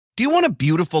Do you want a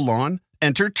beautiful lawn?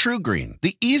 Enter True Green,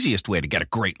 the easiest way to get a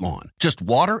great lawn. Just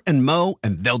water and mow,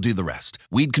 and they'll do the rest.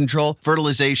 Weed control,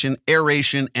 fertilization,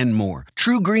 aeration, and more.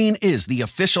 True Green is the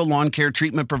official lawn care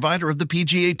treatment provider of the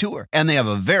PGA Tour, and they have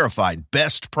a verified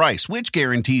best price, which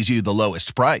guarantees you the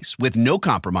lowest price with no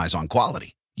compromise on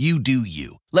quality. You do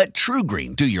you. Let True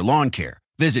Green do your lawn care.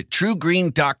 Visit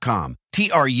truegreen.com,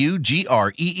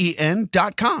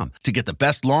 TRUGREEN.com, to get the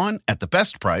best lawn at the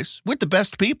best price with the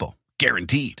best people.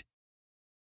 Guaranteed.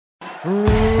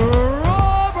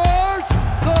 Robert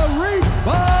the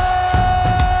Reaper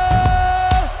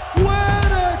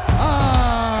Whittaker!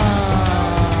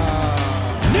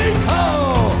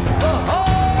 Niko the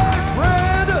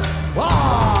Hybrid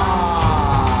Price!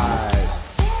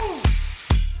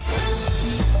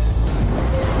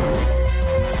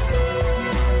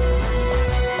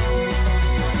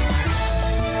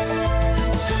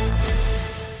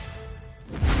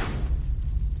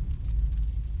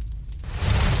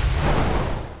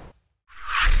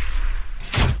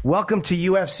 Welcome to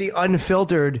UFC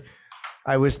Unfiltered.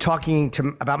 I was talking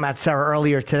about Matt Serra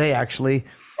earlier today, actually,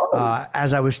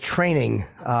 as I was training,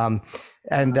 and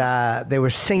they were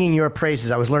singing your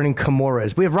praises. I was learning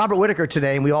Kimuras. We have Robert Whittaker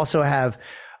today, and we also have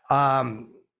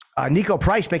Niko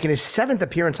Price making his 7th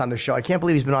appearance on the show. I can't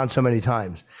believe he's been on so many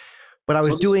times. But I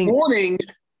was this morning,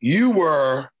 you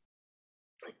were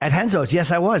at Henzo's.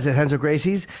 Yes, I was at Henzo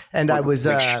Gracie's, and I was.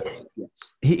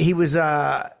 He was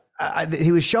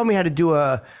showing me how to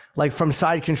do from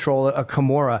side control, a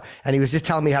Kimura, and he was just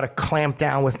telling me how to clamp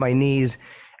down with my knees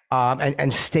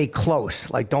and stay close.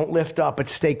 Like, don't lift up, but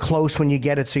stay close when you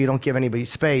get it so you don't give anybody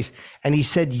space. And he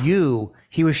said,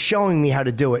 he was showing me how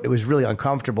to do it. It was really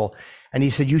uncomfortable. And he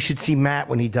said, you should see Matt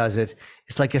when he does it.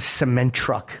 It's like a cement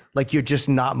truck. Like, you're just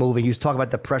not moving. He was talking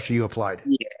about the pressure you applied.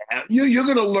 Yeah, you're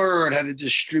going to learn how to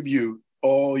distribute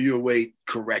all your weight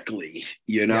correctly,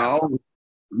 you know? Yeah.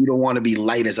 You don't want to be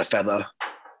light as a feather.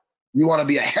 You want to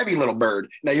be a heavy little bird.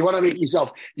 Now you want to make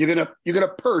yourself. You're gonna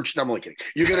perch. No, I'm only kidding.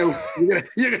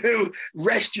 You're gonna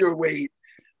rest your weight,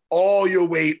 all your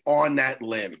weight on that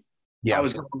limb. Yeah, I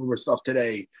was going over stuff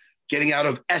today, getting out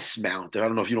of S mount. I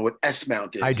don't know if you know what S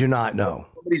mount is. I do not know.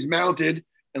 Somebody's mounted,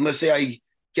 and let's say I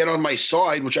get on my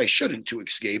side, which I shouldn't, to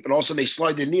escape, and also they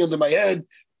slide their knee under my head,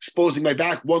 exposing my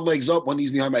back. One leg's up, one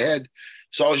knee's behind my head.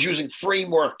 So I was using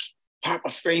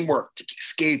proper framework to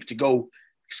escape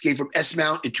from S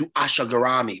mount into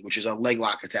Ashagarami, which is a leg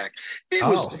lock attack. It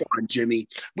was fun, Jimmy.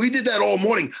 We did that all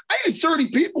morning. I had 30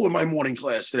 people in my morning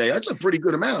class today. That's a pretty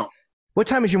good amount. What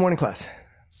time is your morning class?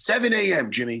 7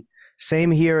 a.m., Jimmy. Same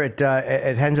here at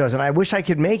Henzo's, and I wish I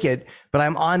could make it, but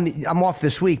I'm off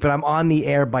this week, but I'm on the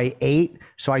air by 8,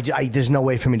 so there's no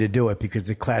way for me to do it because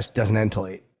the class doesn't end till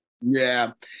 8.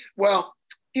 Yeah. Well,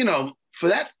 for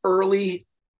that early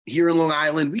here in Long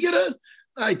Island,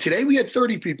 today we had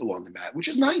 30 people on the mat, which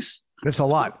is nice. That's a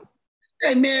lot.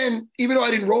 And man, even though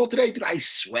I didn't roll today, dude, I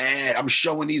sweat. I'm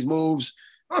showing these moves.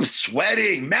 I'm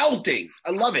sweating, melting.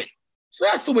 I love it. So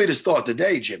that's the way to start the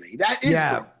day, Jimmy. That is.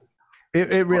 Yeah,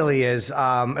 it really is.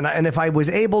 And if I was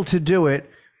able to do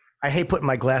it, I hate putting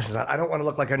my glasses on. I don't want to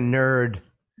look like a nerd.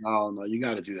 No, you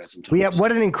got to do that sometimes.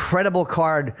 What an incredible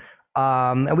card.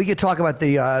 And we could talk about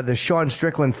the Sean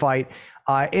Strickland fight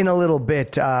in a little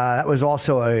bit. That was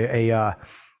also a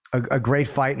great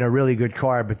fight and a really good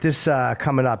card. But this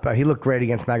coming up, he looked great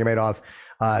against Magomedov,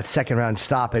 second round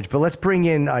stoppage. But let's bring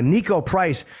in Niko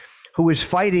Price, who is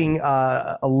fighting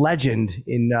a legend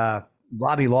in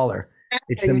Robbie Lawler.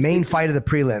 It's the main fight of the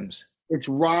prelims. It's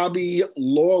Robbie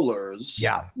Lawler's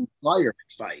fire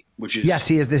fight, which is... Yes,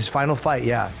 he is this final fight,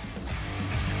 yeah.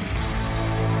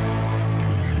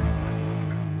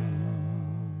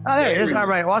 Oh, there it is. All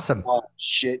right, awesome. Oh,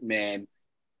 shit, man.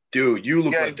 Dude, you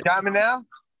look like... got me now?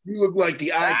 You look like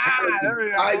the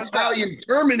Italian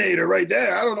Terminator right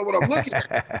there. I don't know what I'm looking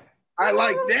at.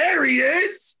 There he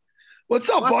is. What's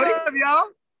up, buddy? What's up, y'all?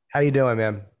 How you doing,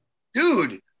 man?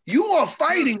 Dude, you are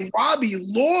fighting Robbie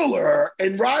Lawler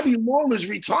and Robbie Lawler's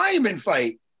retirement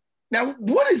fight. Now,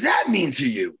 what does that mean to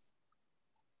you?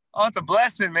 Oh, it's a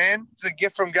blessing, man. It's a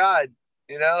gift from God.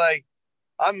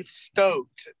 I'm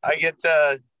stoked. I get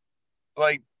to,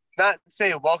 not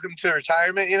say welcome to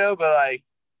retirement, but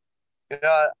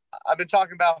I've been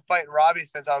talking about fighting Robbie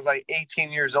since I was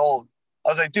 18 years old. I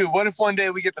was like, dude, what if one day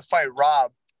we get to fight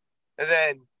Rob? And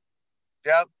then,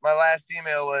 my last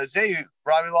email was, hey,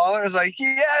 Robbie Lawler. I was like,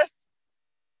 yes.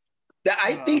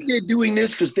 I think they're doing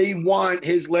this because they want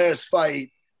his last fight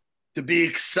to be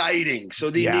exciting. So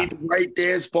they need the right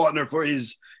dance partner for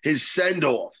his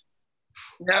send-off.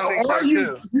 Now,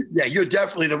 you're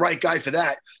definitely the right guy for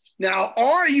that. Now,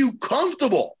 are you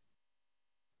comfortable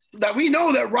Now, we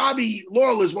know that Robbie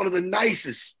Lawler is one of the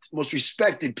nicest, most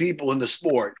respected people in the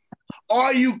sport.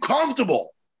 Are you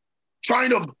comfortable trying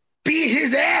to beat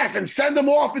his ass and send him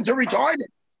off into retirement?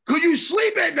 Could you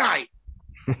sleep at night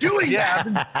doing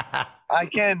that? I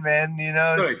can, man. You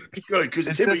know, Good. Because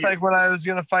it's just like when I was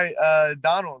going to fight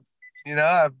Donald. You know,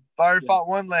 I've already fought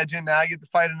one legend. Now I get to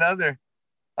fight another.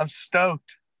 I'm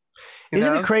stoked.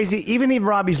 Isn't it crazy? Even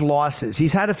Robbie's losses,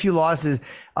 he's had a few losses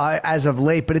as of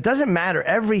late, but it doesn't matter.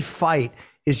 Every fight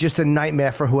is just a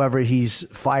nightmare for whoever he's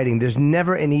fighting. There's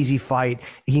never an easy fight.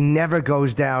 He never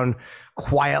goes down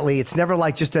quietly. It's never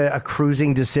like just a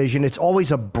cruising decision. It's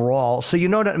always a brawl. So you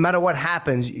know that no matter what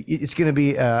happens, it's going to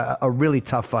be a really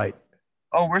tough fight.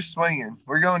 Oh, we're swinging.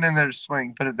 We're going in there to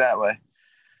swing, put it that way.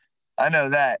 I know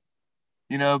that.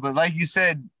 You know, but like you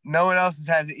said, no one else has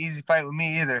had an easy fight with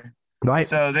me either. Right.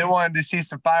 So they wanted to see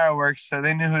some fireworks, so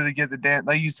they knew who to get the dance.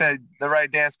 Like you said, the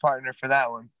right dance partner for that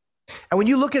one. And when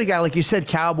you look at a guy, like you said,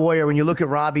 Cowboy, or when you look at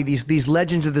Robbie, these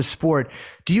legends of the sport,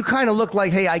 do you kind of look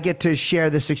like, hey, I get to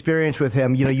share this experience with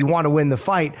him? You know, you want to win the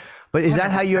fight, but is that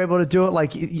how you're able to do it?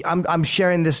 Like, I'm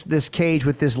sharing this cage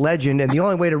with this legend, and the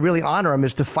only way to really honor him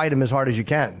is to fight him as hard as you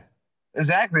can.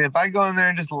 Exactly. If I go in there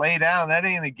and just lay down, that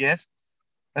ain't a gift.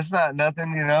 That's not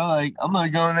nothing, you know. Like, I'm going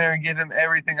to go in there and give him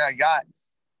everything I got.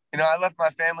 You know, I left my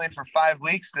family for 5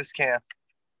 weeks this camp.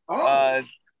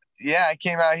 Yeah, I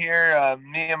came out here,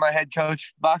 me and my head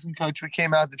coach, boxing coach, we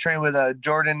came out to train with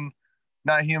Jordan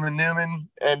Not Human Newman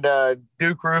and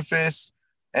Duke Rufus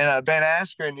and Ben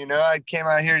Askren. You know, I came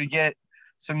out here to get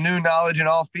some new knowledge in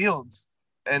all fields.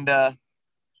 And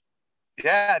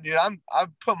yeah, dude, I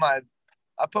put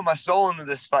my soul into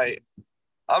this fight.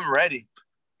 I'm ready.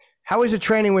 How is it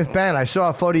training with Ben? I saw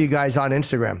a photo of you guys on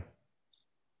Instagram.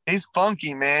 He's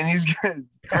funky, man. He's good.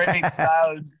 Great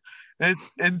style.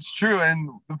 It's true. And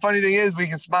the funny thing is we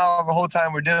can smile the whole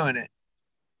time we're doing it.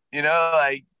 You know,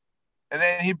 like, and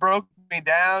then he broke me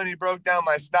down. He broke down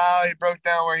my style. He broke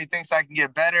down where he thinks I can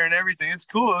get better and everything. It's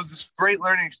cool. It was a great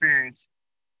learning experience.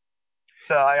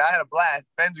 So I had a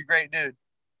blast. Ben's a great dude.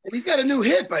 And he's got a new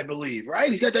hip, I believe, right?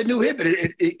 He's got that new hip.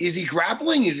 Is he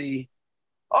grappling? Is he?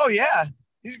 Oh, yeah.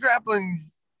 He's grappling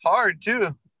hard,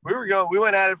 too. We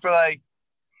went at it for like,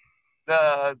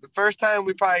 the first time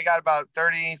we probably got about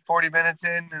 30, 40 minutes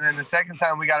in, and then the second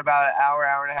time we got about an hour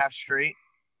and a half straight.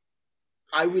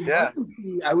 I would love to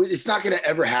see, it's not going to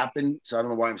ever happen, so I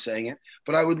don't know why I'm saying it,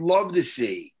 but I would love to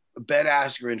see a Ben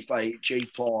Askren fight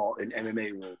Jake Paul in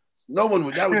MMA rules. No one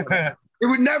would. It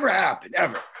would never happen,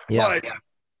 ever. Yeah. But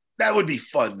that would be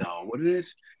fun, though, wouldn't it?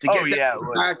 To get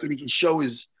back and he can show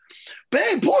his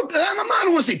Ben. Poor Ben. I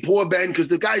don't want to say poor Ben because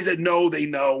the guys that know, they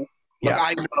know.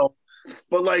 Like, I know,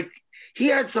 but like. He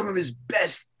had some of his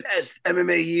best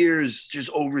MMA years just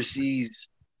overseas,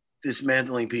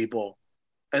 dismantling people.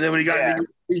 And then when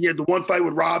he had the one fight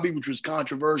with Robbie, which was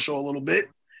controversial a little bit,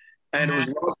 and it was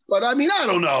rough. But I mean, I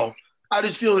don't know. I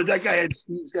just feel that guy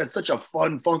he's got such a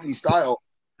fun, funky style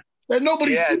that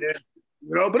nobody's seen it,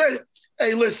 you know. But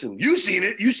hey, listen, you've seen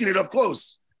it up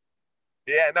close.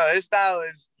 Yeah, no, his style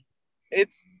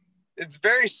it's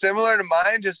very similar to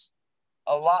mine, just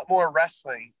a lot more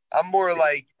wrestling. I'm more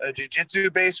like a jiu-jitsu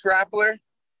based grappler.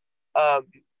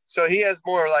 So he has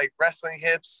more like wrestling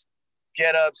hips,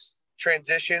 get-ups,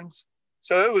 transitions.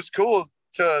 So it was cool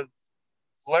to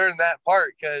learn that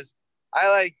part because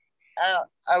I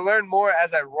learn more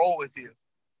as I roll with you.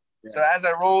 Yeah. So as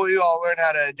I roll with you, I'll learn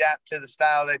how to adapt to the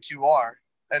style that you are.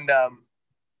 And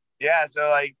so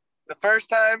like the first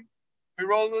time we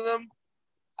rolled with him,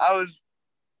 I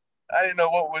didn't know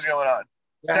what was going on.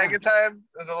 Yeah. Second time,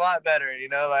 it was a lot better, you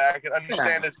know, like I could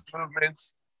understand his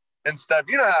movements and stuff.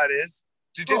 You know how it is.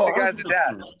 Jiu-jitsu guys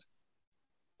adapt.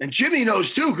 And Jimmy knows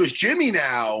too, because Jimmy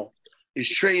now is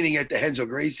training at the Renzo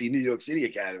Gracie New York City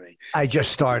Academy. I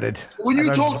just started. When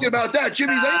you talked about that,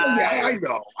 Jimmy's like,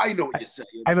 I know what you're saying.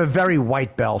 I have a very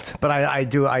white belt, but I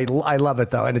love it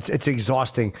though, and it's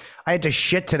exhausting. I had to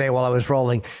shit today while I was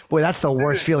rolling. Boy, that's the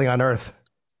worst feeling on earth.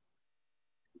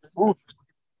 Oof.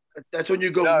 That's when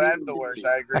you go. No, that's the worst.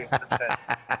 I agree 100%.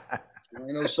 I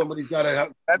know somebody's got to.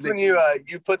 That's when you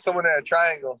put someone in a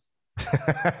triangle.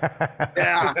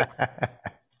 Yeah,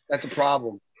 that's a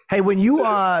problem. Hey, when you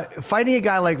fighting a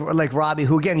guy like Robbie,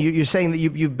 who again you're saying that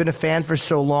you've been a fan for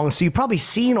so long, so you've probably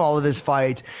seen all of his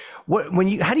fights.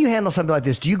 How do you handle something like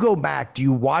this? Do you go back? Do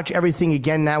you watch everything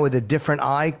again now with a different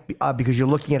eye because you're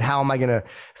looking at how am I going to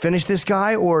finish this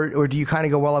guy, or do you kind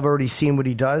of go, well, I've already seen what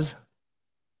he does?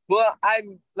 Well,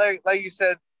 I'm like you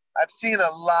said, I've seen a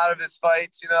lot of his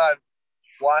fights. You know, I've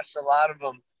watched a lot of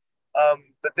them.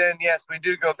 But then, yes, we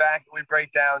do go back and we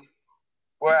break down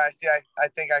where I see I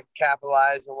think I can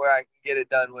capitalize and where I can get it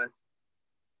done with.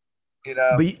 you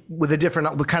know. But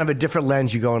with kind of a different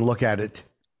lens, you go and look at it.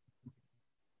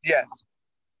 Yes.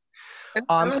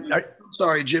 I'm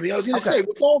sorry, Jimmy. I was going to say,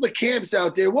 with all the camps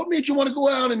out there, what made you want to go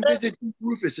out and visit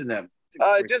Rufus and them?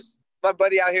 Just my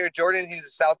buddy out here, Jordan. He's a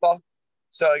southpaw,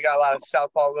 so I got a lot of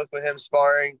southpaw look with him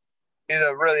sparring. He's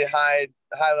a really high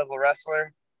level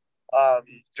wrestler,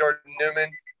 Jordan Newman,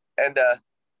 and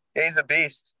he's a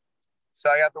beast. So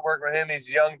I got to work with him. He's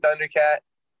a young Thundercat.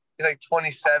 He's like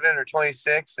 27 or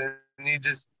 26, and he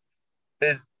just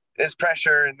his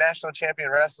pressure, national champion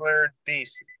wrestler,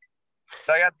 beast.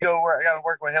 So I got to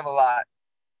work with him a lot.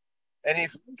 And he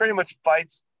pretty much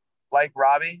fights like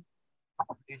Robbie.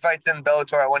 He fights in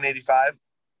Bellator at 185.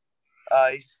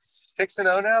 He's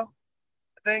 6-0 now,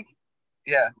 I think.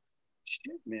 Yeah.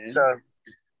 Shit, man. So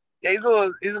yeah,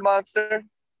 he's a monster.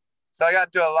 So I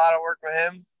got to do a lot of work with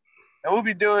him. And we'll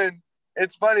be doing,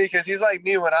 it's funny because he's like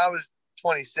me when I was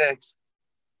 26.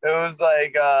 It was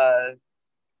like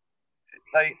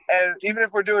and even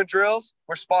if we're doing drills,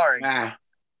 we're sparring.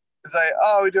 It's like,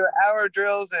 oh, we do an hour of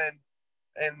drills and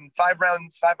 5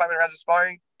 minute rounds of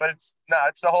sparring, but it's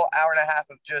the whole hour and a half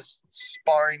of just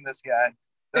sparring this guy.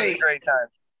 It's a great time.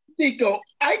 Niko,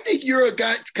 I think you're a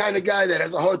kind of guy that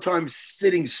has a hard time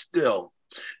sitting still.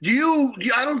 I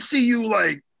don't see you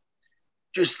like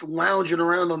just lounging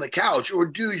around on the couch, or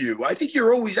do you? I think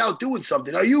you're always out doing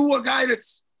something. Are you a guy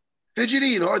that's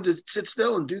fidgety and hard to sit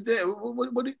still and do that?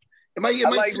 What I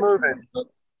like moving.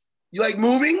 You like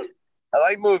moving? I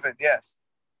like moving, yes.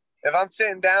 If I'm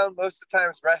sitting down, most of the time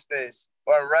it's rest days,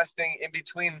 or I'm resting in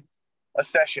between a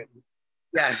session.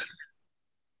 Yes.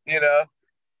 You know?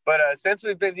 But since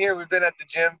we've been here, we've been at the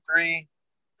gym three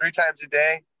times a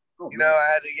day. Oh, you know,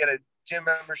 I had to get a gym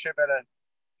membership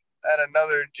at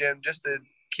another gym just to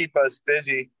keep us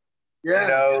busy. Yeah. You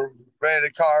know,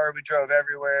 rented a car. We drove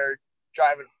everywhere,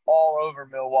 driving all over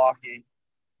Milwaukee.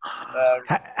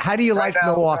 How do you like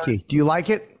Milwaukee? Do you like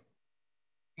it?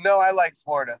 No, I like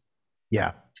Florida.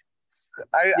 Yeah.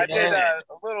 I did a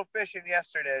little fishing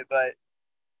yesterday, but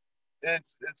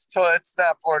it's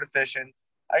not Florida fishing.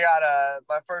 I got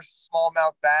my first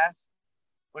smallmouth bass,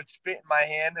 which fit in my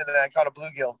hand, and then I caught a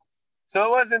bluegill. So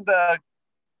it wasn't the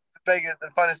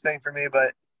funnest thing for me,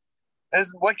 but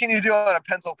what can you do on a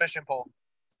pencil fishing pole?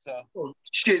 So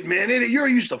shit, man, you're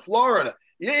used to Florida.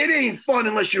 It ain't fun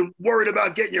unless you're worried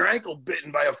about getting your ankle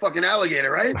bitten by a fucking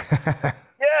alligator, right?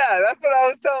 Yeah, that's what I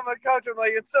was telling my coach. I'm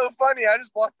like, it's so funny. I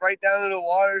just walked right down into the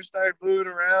water, started moving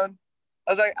around.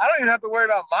 I was like, I don't even have to worry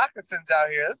about moccasins out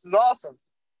here. This is awesome.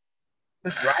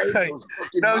 Right? Like,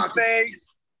 no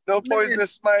snakes, no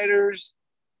poisonous spiders,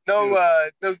 no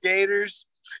gators.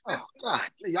 Oh God,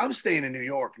 I'm staying in New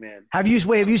York, man. Have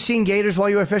you seen gators while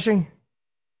you were fishing?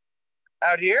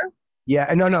 Out here?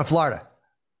 Yeah, no, Florida.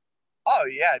 Oh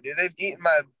yeah, dude, they've eaten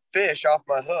my fish off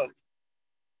my hook.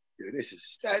 Dude,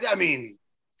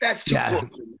 that's too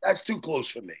close. That's too close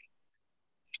for me.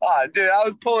 Oh, dude, I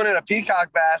was pulling in a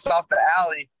peacock bass off the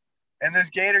alley, and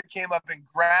this gator came up and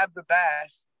grabbed the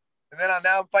bass, and then I'm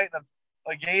fighting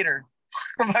a gator.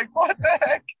 I'm like, what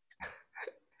the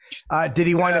heck? Did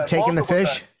he wind up taking the fish?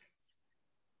 Times.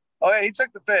 Oh yeah, he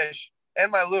took the fish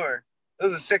and my lure. It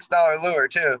was a $6 lure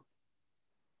too.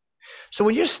 So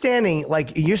when you're standing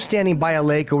by a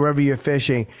lake or wherever you're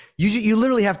fishing, you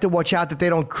literally have to watch out that they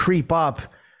don't creep up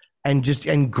and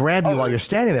grab you while you're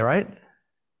standing there, right?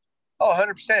 Oh,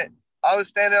 100%. I was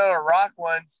standing on a rock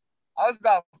once. I was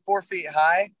about 4 feet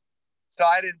high, so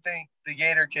I didn't think the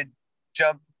gator could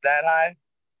jump that high,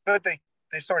 but they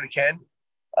sort of can.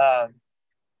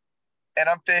 And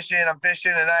I'm fishing, and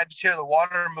I just hear the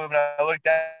water moving. I look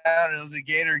down, and it was a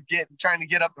gator trying to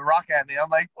get up the rock at me. I'm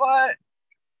like, what?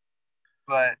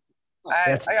 But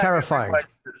that's terrifying.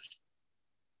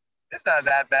 It's not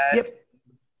that bad. Yep.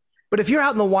 But if you're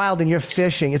out in the wild and you're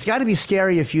fishing, it's got to be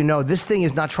scary if you know this thing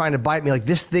is not trying to bite me. Like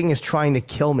this thing is trying to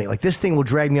kill me. Like this thing will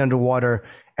drag me underwater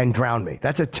and drown me.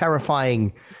 That's a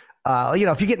terrifying,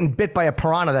 if you're getting bit by a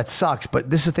piranha, that sucks. But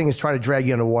this thing is trying to drag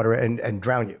you underwater and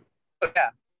drown you. Yeah.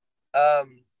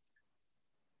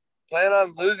 Plan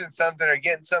on losing something or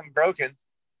getting something broken.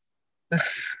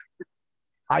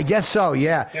 I guess so,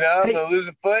 yeah. He's going to lose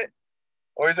a foot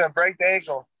or he's going to break the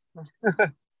ankle.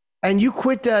 And you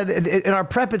quit, in our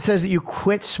prep, it says that you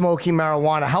quit smoking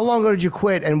marijuana. How long ago did you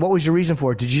quit, and what was your reason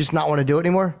for it? Did you just not want to do it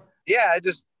anymore? Yeah, I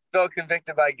just felt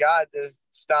convicted by God to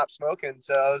stop smoking.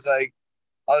 So I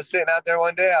was sitting out there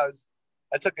one day.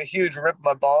 I took a huge rip of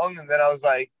my bong, and then I was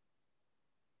like,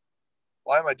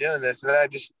 why am I doing this? And then I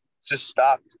just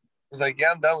stopped. I was like,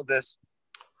 yeah, I'm done with this.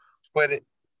 Quit it.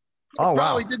 Oh,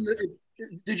 wow.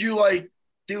 Did you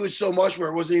do it so much where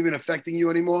it wasn't even affecting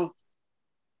you anymore?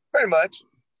 Pretty much.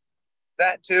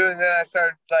 that too. And then I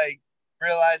started like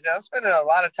realizing I'm spending a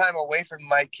lot of time away from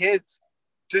my kids,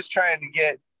 just trying to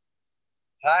get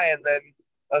high. And then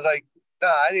I was like, no,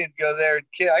 I need to go there.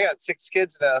 I got 6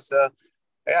 kids now, so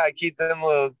I gotta keep them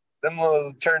little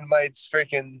turnmites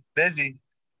freaking busy,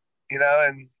 you know.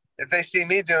 And if they see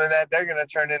me doing that, they're gonna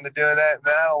turn into doing that, and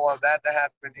I don't want that to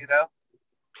happen, you know.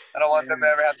 I don't want them to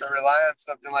ever have to rely on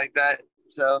something like that.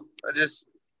 So I just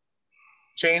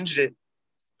changed it.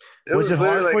 It was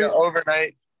literally like an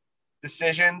overnight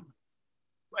decision.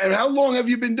 And how long have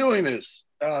you been doing this?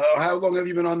 How long have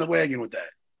you been on the wagon with that?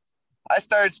 I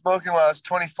started smoking when I was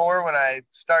 24 when I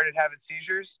started having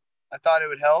seizures. I thought it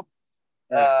would help.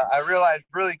 I realized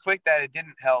really quick that it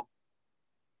didn't help.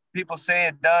 People say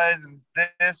it does and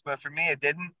this, but for me it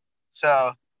didn't.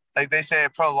 So like they say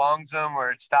it prolongs them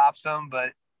or it stops them,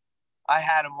 but I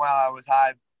had them while I was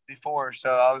high before.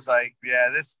 So I was like,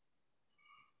 I'm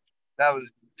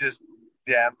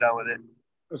done with it.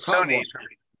 No need for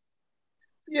me.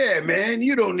 Yeah, man,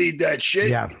 you don't need that shit.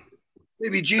 Yeah.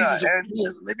 Maybe Jesus.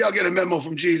 Maybe I'll get a memo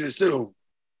from Jesus too.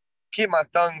 Keep my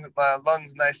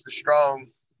lungs nice and strong.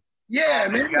 Yeah,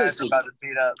 man. Listen, about to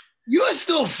beat up. You're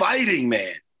still fighting,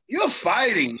 man. You're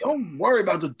fighting. Don't worry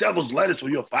about the devil's lettuce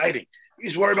when you're fighting. You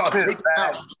just worry about taking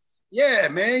out. Yeah,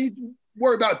 man. You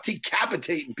worry about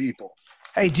decapitating people.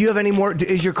 Hey, do you have any more?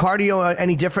 Is your cardio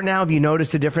any different now? Have you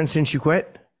noticed a difference since you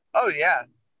quit? Oh yeah,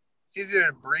 it's easier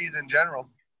to breathe in general.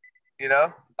 You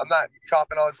know, I'm not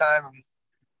coughing all the time.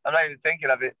 I'm not even thinking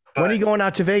of it. When are you going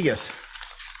out to Vegas?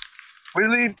 We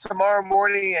leave tomorrow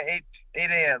morning at 8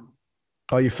 a.m.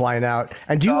 Oh, you're flying out.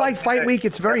 And do you like fight week?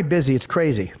 It's very busy. It's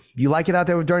crazy. You like it out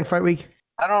there during fight week?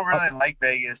 I don't really like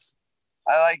Vegas.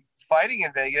 I like fighting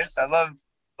in Vegas. I love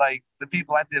like the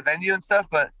people at the venue and stuff,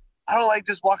 but I don't like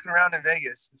just walking around in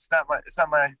Vegas. It's not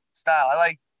my style. I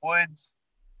like woods.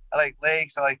 I like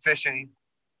lakes. I like fishing.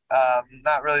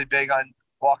 Not really big on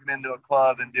walking into a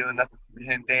club and doing nothing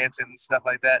and dancing and stuff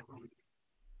like that.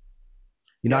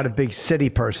 You're not a big city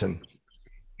person.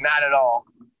 Not at all.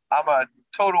 I'm a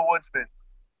total woodsman.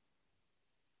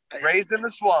 Raised in the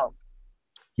swamp.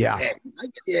 Yeah.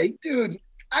 Yeah, dude,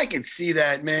 I can see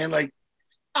that, man. Like,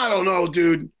 I don't know,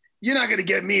 dude. You're not going to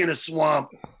get me in a swamp.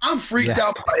 I'm freaked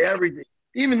out by everything,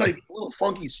 even like little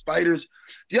funky spiders.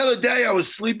 The other day, I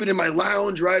was sleeping in my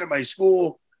lounge right at my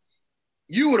school.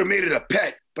 You would have made it a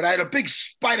pet, but I had a big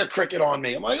spider cricket on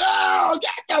me. I'm like, oh,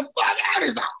 get the fuck out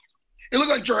of here. It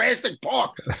looked like Jurassic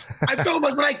Park. I felt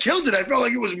like when I killed it, I felt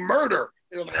like it was murder.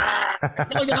 It was like, I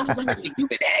felt like I was like a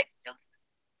human head.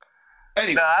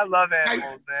 Anyway, no, I love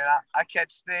animals, man. I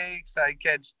catch snakes, I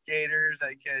catch gators,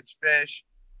 I catch fish,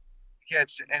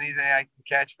 catch anything I can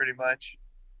catch pretty much.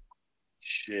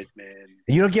 Shit, man.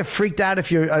 You don't get freaked out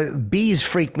if your bees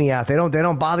freak me out. They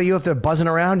don't bother you if they're buzzing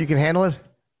around. You can handle it.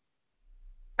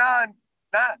 No,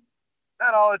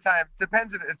 not all the time. It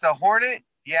depends if it's a hornet.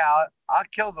 Yeah, I'll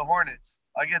kill the hornets.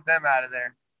 I'll get them out of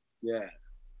there. Yeah.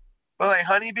 But like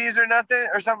honeybees or nothing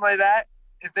or something like that,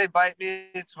 if they bite me,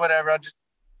 it's whatever. I'll just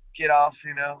get off,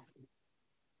 you know,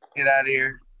 get out of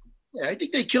here. Yeah, I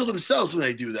think they kill themselves when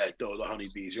they do that, though, the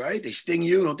honeybees, right? They sting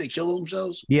you. Don't they kill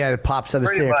themselves? Yeah, it pops out, the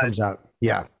stinger comes out.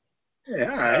 Yeah. Yeah,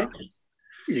 all right.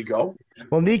 Here you go.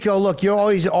 Well, Niko, look, you're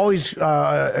always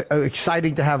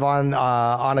exciting to have on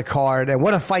a card, and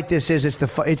what a fight this is! It's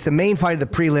the main fight of the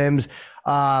prelims.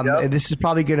 And this is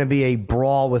probably going to be a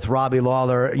brawl with Robbie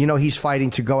Lawler. You know, he's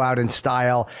fighting to go out in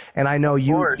style, and I know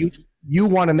you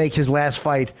want to make his last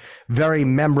fight very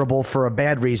memorable for a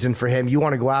bad reason for him. You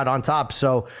want to go out on top.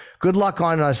 So good luck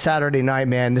on Saturday night,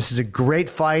 man. This is a great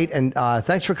fight, and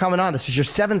thanks for coming on. This is your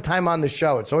 7th time on the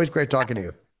show. It's always great talking to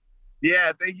you.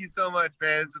 Yeah, thank you so much,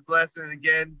 man. It's a blessing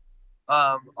again.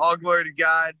 All glory to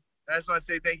God. I just want to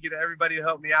say thank you to everybody who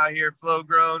helped me out here. Flow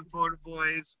Grown, Florida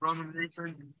Boys, Roman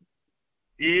Roofer.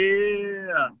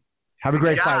 Yeah. Have a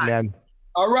great fight, man.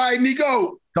 All right,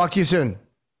 Niko. Talk to you soon.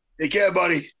 Take care,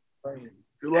 buddy.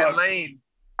 Good luck. And Lane.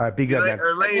 All right, be good, man.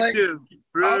 Or Lane, too.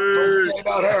 Don't forget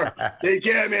about her. Take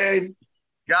care, man.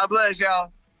 God bless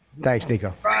y'all. Thanks, Niko.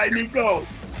 All right, Niko.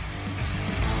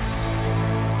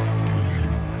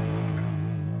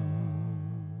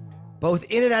 Both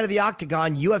in and out of the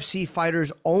octagon, UFC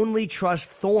fighters only trust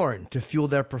Thorne to fuel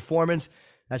their performance.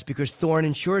 That's because Thorne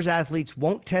ensures athletes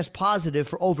won't test positive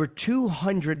for over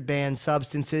 200 banned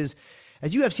substances.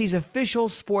 As UFC's official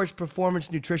sports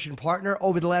performance nutrition partner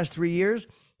over the last 3 years,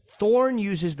 Thorne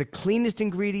uses the cleanest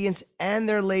ingredients and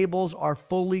their labels are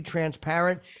fully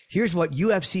transparent. Here's what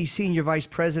UFC Senior Vice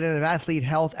President of Athlete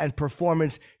Health and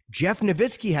Performance, Jeff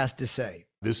Nowitzki, has to say.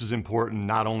 This is important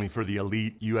not only for the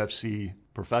elite UFC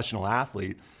professional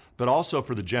athlete, but also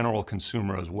for the general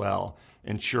consumer as well.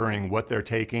 ensuring what they're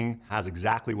taking has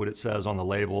exactly what it says on the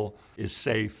label, is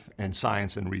safe, and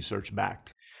science and research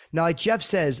backed. Now, like Jeff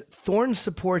says, Thorne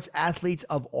supports athletes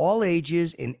of all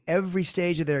ages in every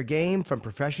stage of their game, from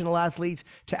professional athletes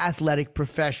to athletic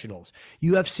professionals.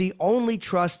 UFC only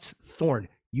trusts Thorne.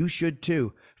 You should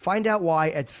too. Find out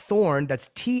why at Thorne, that's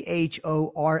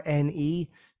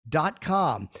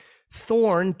THORNE.com.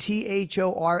 Thorne,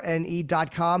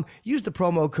 THORNE.com. Use the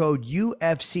promo code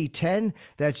UFC10.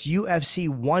 That's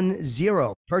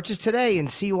UFC10. Purchase today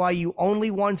and see why you only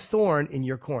want Thorne in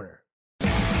your corner.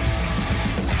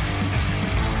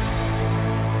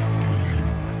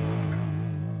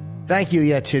 Thank you,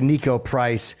 to Niko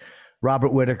Price. Robert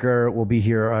Whittaker will be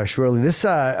here shortly. This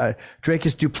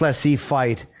Dricus Du Plessis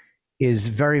fight is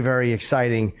very, very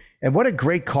exciting. And what a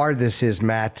great card this is,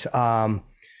 Matt. I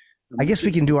guess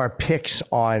we can do our picks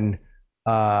on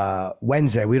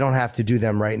Wednesday. We don't have to do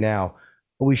them right now.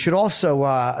 But we should also,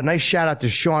 a nice shout out to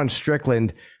Sean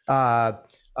Strickland, Abus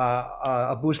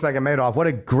Magomedov. What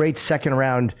a great second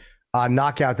round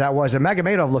knockout that was. And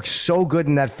Magomedov looked so good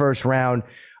in that first round.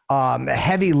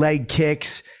 Heavy leg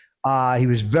kicks. He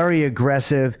was very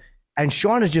aggressive. And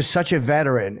Sean is just such a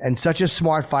veteran and such a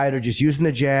smart fighter, just using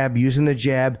the jab.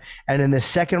 And in the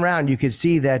second round, you could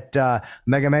see that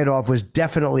Magomedov was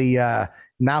definitely,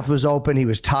 mouth was open. He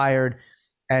was tired.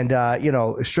 And,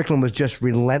 Strickland was just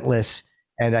relentless.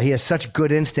 And he has such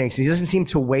good instincts. He doesn't seem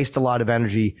to waste a lot of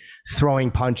energy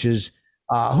throwing punches.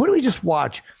 Who do we just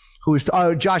watch?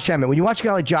 Josh Emmett. When you watch a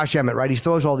guy like Josh Emmett, right, he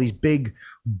throws all these big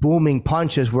booming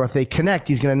punches where if they connect,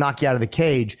 he's going to knock you out of the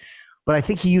cage. But I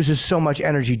think he uses so much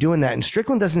energy doing that. And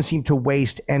Strickland doesn't seem to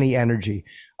waste any energy.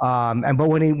 But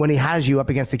when he has you up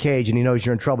against the cage and he knows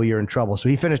you're in trouble. So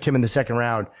he finished him in the second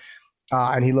round.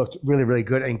 And he looked really, really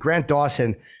good. And Grant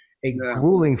Dawson,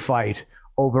 grueling fight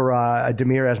over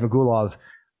Damir Ismagulov,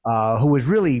 who was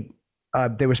really,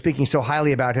 they were speaking so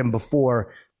highly about him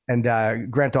before. And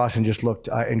Grant Dawson just looked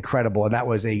incredible. And that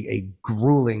was a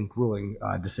grueling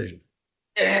decision.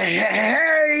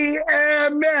 Hey,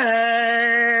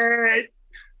 Emmett!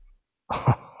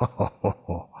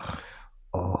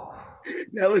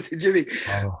 Now listen, Jimmy.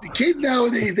 The kids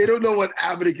nowadays, they don't know what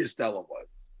Abbott and Costello was.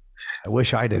 I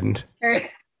wish I didn't.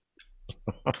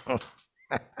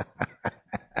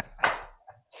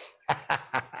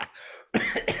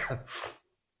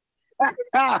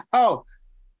 Oh,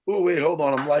 wait, hold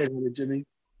on. I'm lightheaded, Jimmy.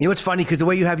 You know what's funny? Because the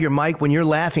way you have your mic, when you're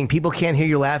laughing, people can't hear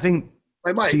you laughing.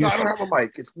 My mic. So no, I don't have a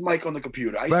mic. It's the mic on the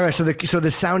computer. Right. So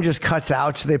the sound just cuts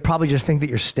out. So they probably just think that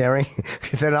you're staring.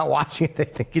 If they're not watching it, they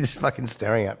think you're just fucking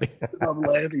staring at me. I'm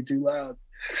laughing too loud.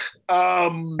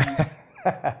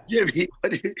 Jimmy,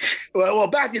 well,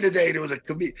 back in the day, there was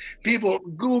people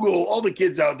Google, all the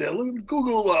kids out there,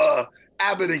 Google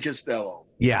Abbott and Costello.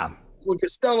 Yeah. When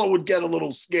Costello would get a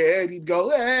little scared, he'd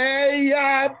go, "Hey,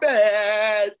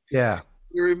 Abbott." Yeah.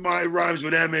 It rhymes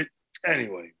with Emmett.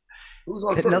 Anyway, who's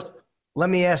on first? Now, let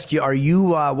me ask you,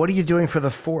 what are you doing for the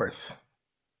 4th?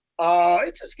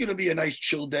 It's just going to be a nice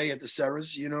chill day at the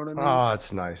Serras, you know what I mean? Oh,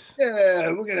 it's nice. Yeah,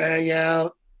 we're going to hang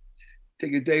out,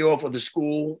 take a day off of the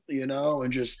school,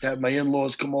 and just have my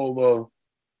in-laws come over.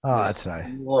 Oh, that's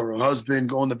nice. Or a husband,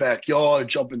 go in the backyard,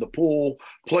 jump in the pool,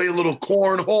 play a little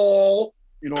cornhole.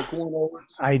 You know what cornhole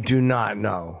is? I do not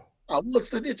know.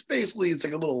 It's basically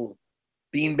like a little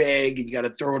beanbag, and you got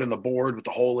to throw it in the board with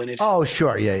the hole in it. Oh,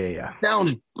 sure. Yeah.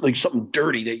 Sounds like something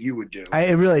dirty that you would do.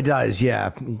 It really does.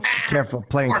 Yeah. Careful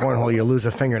playing cornhole. You lose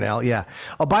a fingernail. Yeah.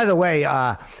 Oh, by the way,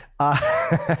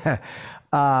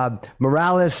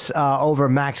 Morales over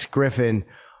Max Griffin.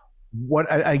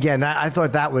 I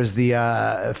thought that was the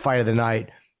fight of the night.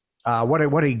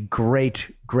 What a great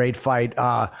fight.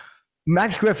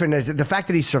 Max Griffin, the fact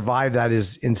that he survived that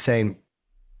is insane.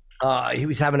 He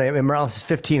was Morales is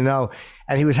 15-0,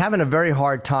 and he was having a very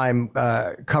hard time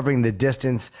covering the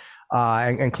distance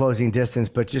and closing distance.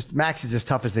 But just Max is as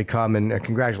tough as they come, and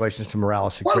congratulations to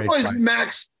Morales. What was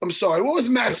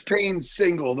Max Payne's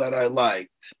single that I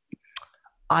liked?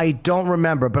 I don't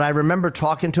remember, but I remember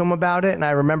talking to him about it, and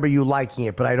I remember you liking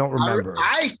it, but I don't remember.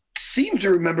 I seem to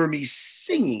remember me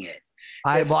singing it.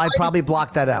 I probably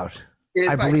blocked that out.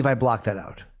 I believe I blocked that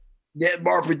out.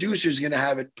 Our producer is going to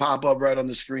have it pop up right on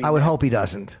the screen. I would hope he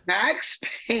doesn't. Max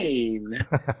Payne.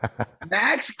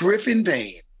 Max Griffin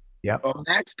Payne. Yep. Or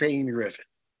Max Payne Griffin.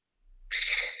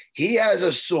 He has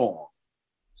a song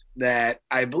that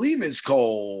I believe is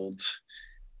called,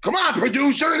 come on,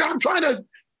 producer. I'm trying to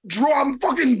draw. I'm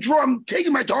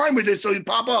taking my time with this so you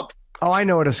pop up. Oh, I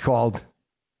know what it's called.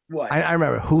 What? I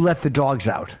remember. Who Let the Dogs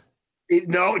Out?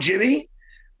 No, Jimmy.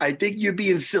 I think you're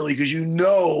being silly because you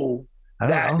know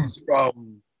that is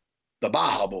from the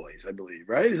Baja Boys, I believe,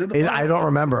 right? Is it the I don't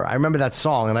remember. I remember that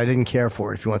song, and I didn't care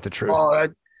for it, if you want the truth. Oh,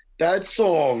 that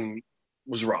song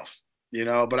was rough, you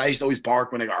know, but I used to always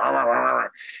bark when they go, "Arr, arr,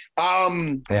 arr, arr."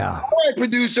 Yeah. All right,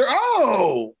 producer.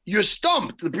 Oh, you're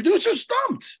stumped. The producer's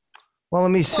stumped. Well,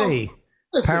 let me see.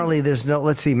 Listen, Apparently, there's no.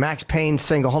 Let's see. Max Payne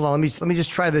single. Hold on. Let me just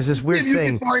try this weird you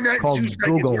thing can find that in called 2 seconds.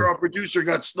 Google. Our producer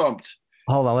got stumped.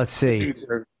 Hold on. Let's see.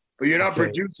 But you're not Okay.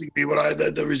 producing me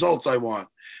the results I want.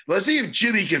 Let's see if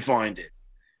Jimmy can find it.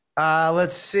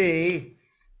 Let's see.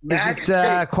 Mac Is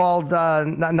it called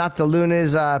not the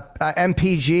Lunas?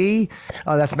 MPG.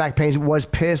 Oh, that's Mac Payne. Was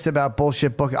pissed about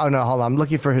bullshit book. Oh no, hold on. I'm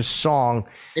looking for his song.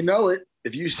 You know it.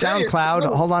 If you say SoundCloud.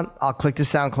 it, Hold on. I'll click to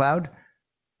SoundCloud.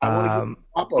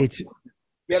 It's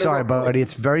sorry, buddy.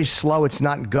 It's very slow. It's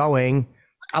not going.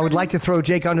 I would like to throw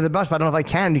Jake under the bus, but I don't know if I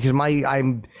can because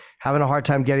I'm having a hard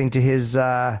time getting to his.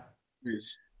 I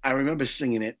remember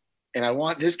singing it,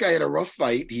 and this guy had a rough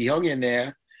fight. He hung in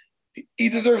there. He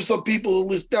deserves some people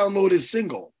to download his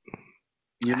single.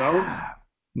 You know,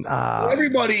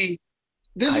 everybody.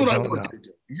 This is what I want you to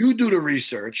do. You do the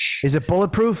research. Is it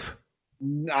bulletproof?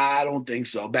 I don't think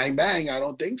so. Bang bang. I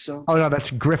don't think so. Oh no,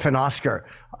 that's Griffin Oscar.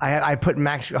 I put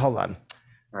Max. Hold on.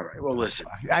 All right. Well, listen.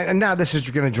 And now this is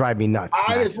going to drive me nuts.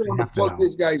 I just want to plug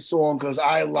this guy's song because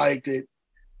I liked it,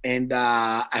 and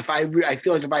I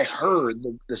feel like if I heard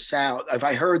the sound, if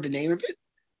I heard the name of it,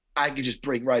 I could just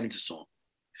break right into song.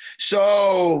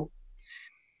 So,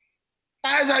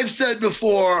 as I've said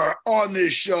before on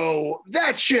this show,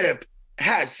 that ship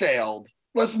has sailed.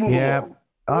 Let's move along.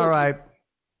 All right.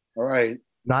 All right.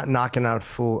 Not knocking out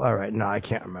fool. All right. No, I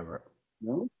can't remember.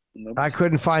 No. I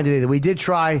couldn't find it either. We did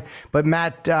try, but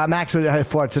Max had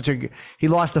fought he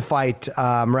lost the fight.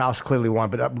 Morales clearly won,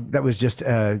 but that was just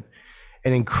an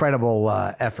incredible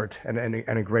effort and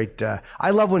a great. I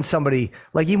love when somebody,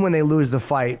 like, even when they lose the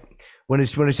fight, when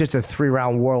it's just a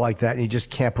 3-round war like that, and you just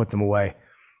can't put them away.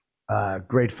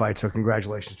 Great fight. So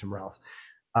congratulations to Morales.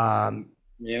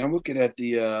 Yeah, I'm looking at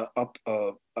the up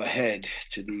ahead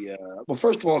to the. Well,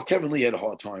 first of all, Kevin Lee had a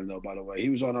hard time though. By the way, he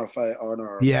was on our fight on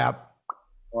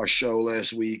our show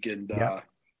last week, and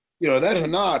you know that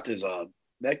Hanat is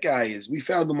that guy is. We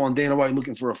found him on Dana White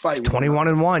looking for a fight.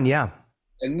 21-1, yeah.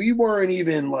 And we weren't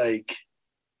even like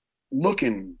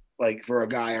looking like for a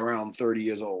guy around 30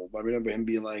 years old. I remember him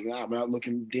being like, "Nah, I'm not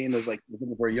looking." Dana's like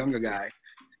looking for a younger guy,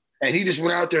 and he just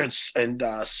went out there and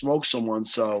smoked someone.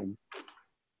 So,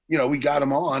 you know, we got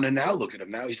him on, and now look at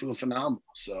him. Now he's doing phenomenal.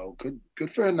 So good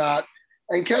for Hanat.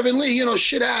 And Kevin Lee, you know,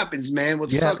 shit happens, man.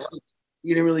 What sucks is he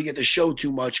didn't really get to show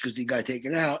too much because he got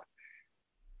taken out.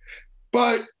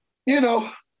 But, you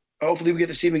know, hopefully we get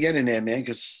to see him again in there, man,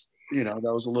 because, you know,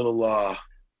 that was a little,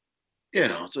 you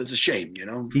know, so it's a shame, you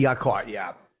know. He got caught,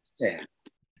 yeah. Yeah.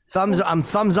 I'm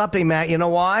thumbs upping, Matt. You know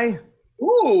why?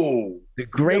 Ooh. The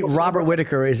great Robert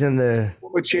Whittaker is in I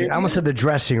almost said the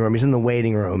dressing room. He's in the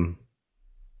waiting room.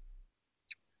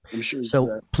 I'm sure.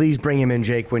 So please bring him in,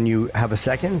 Jake, when you have a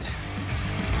second.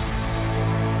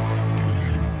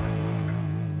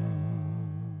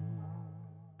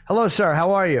 Hello, sir.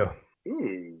 How are you?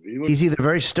 He's either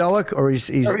very stoic or he's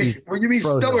when you mean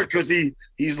frozen. stoic, because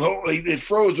it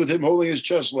froze with him holding his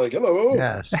chest like, hello.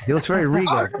 Yes, he looks very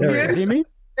regal. There he is. See me?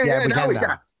 Yeah, now we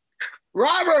got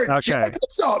Robert. Okay. Jack,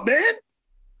 what's up, man?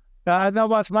 Not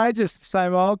much, mate. Just the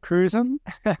same old cruising.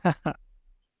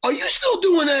 Are you still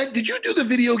doing that? Did you do the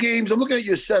video games? I'm looking at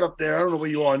your setup there. I don't know where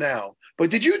you are now, but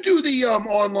did you do the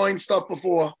online stuff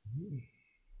before?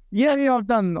 Yeah, I've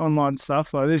done online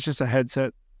stuff. Like, there's just a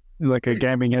headset, like a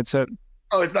gaming headset.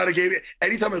 Oh, it's not a game.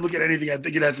 Anytime I look at anything, I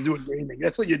think it has to do with gaming.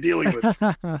 That's what you're dealing with.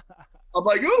 I'm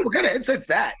like, oh, what kind of headset's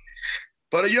that?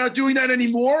 But are you not doing that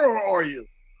anymore, or are you?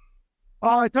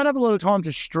 Oh, I don't have a lot of time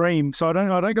to stream, so I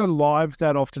don't go live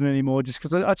that often anymore, just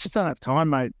because I just don't have time,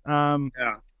 mate.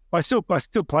 Yeah. I still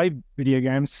play video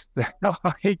games.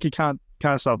 You can't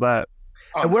stop that.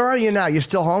 And where are you now? You're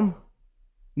still home?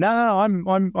 No,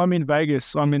 I'm in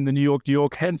Vegas. I'm in the New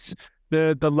York. Hence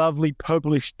the lovely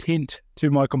purplish tint to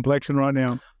my complexion right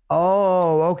now.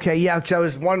 Oh, okay. Yeah, because I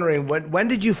was wondering, when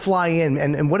did you fly in,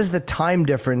 and what is the time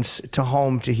difference to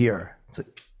home to here?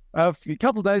 A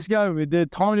couple of days ago, the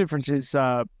time difference is,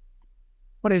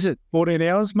 what is it, 14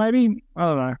 hours maybe? I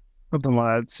don't know, something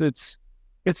like that.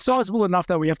 It's sizable enough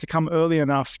that we have to come early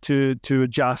enough to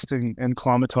adjust and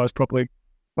climatize properly.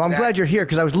 Well, I'm glad you're here,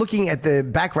 because I was looking at the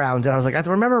background and I was like, I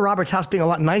remember Robert's house being a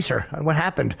lot nicer. What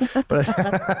happened? But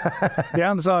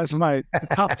downsized, mate.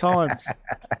 Tough times.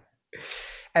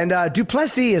 And Du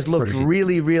Plessis has looked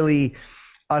really, really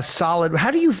solid. How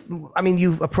do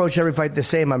you approach every fight the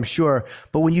same, I'm sure.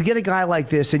 But when you get a guy like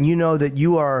this and you know that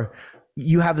you are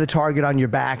you have the target on your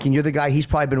back and you're the guy he's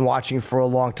probably been watching for a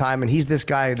long time, and he's this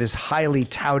guy, this highly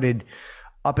touted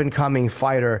up and coming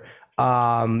fighter.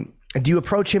 Do you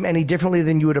approach him any differently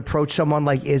than you would approach someone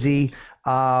like Izzy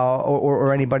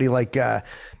or anybody like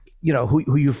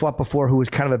who you fought before, who was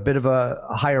kind of a bit of a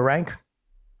higher rank?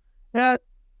 Yeah,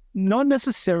 not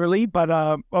necessarily, but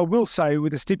I will say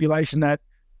with the stipulation that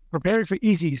preparing for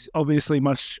Izzy's obviously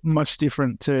much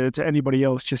different to anybody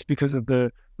else, just because of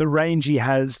the range he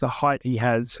has, the height he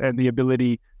has, and the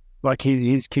ability, like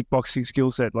his kickboxing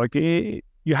skill set. Like you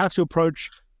have to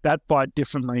approach that fight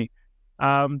differently.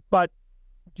 But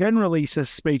generally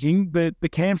speaking, the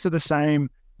camps are the same.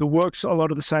 The work's a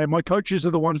lot of the same. My coaches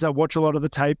are the ones that watch a lot of the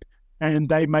tape, and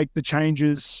they make the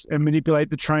changes and manipulate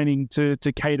the training to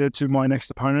cater to my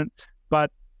next opponent. But,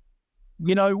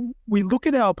 we look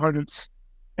at our opponents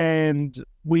and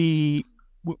we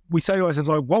say to ourselves,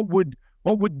 like, what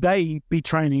would they be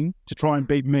training to try and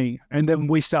beat me? And then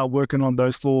we start working on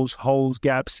those flaws, holes,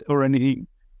 gaps, or anything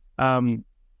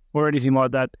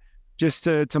like that, just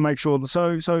to make sure.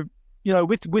 So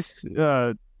with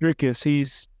Dricus,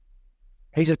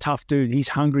 he's a tough dude. He's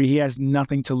hungry. He has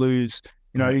nothing to lose.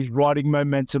 He's riding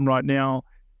momentum right now.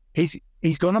 He's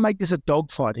going to make this a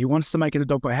dogfight. He wants to make it a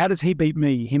dogfight. How does he beat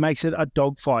me? He makes it a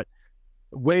dogfight.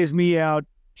 Wears me out,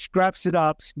 scraps it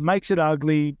up, makes it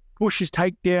ugly, pushes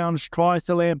takedowns, tries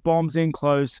to land bombs in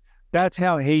close. That's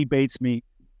how he beats me.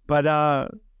 But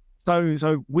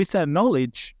so with that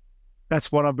knowledge,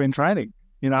 that's what I've been training.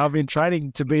 I've been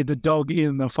training to be the dog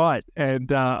in the fight,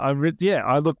 and I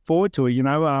look forward to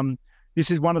it. This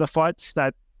is one of the fights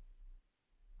that,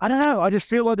 I don't know, I just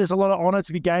feel like there's a lot of honor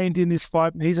to be gained in this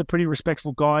fight. He's a pretty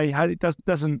respectful guy. He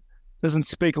doesn't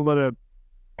speak a lot of,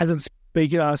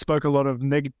 spoke a lot of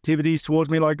negativities towards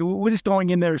me. Like, we're just going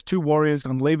in there as two warriors,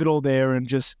 going to leave it all there and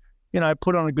just,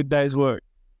 put on a good day's work.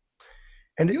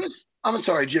 And I'm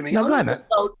sorry, Jimmy. No, go ahead.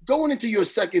 Going into your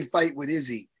second fight with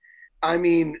Izzy, I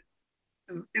mean,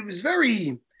 it was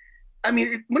very. I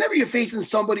mean, whenever you're facing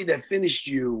somebody that finished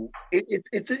you,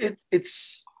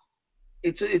 it's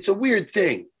a weird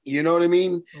thing. You know what I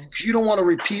mean? Because you don't want to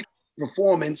repeat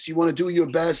performance. You want to do your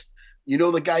best.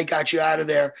 The guy got you out of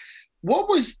there.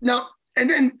 And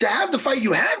then to have the fight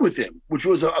you had with him, which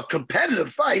was a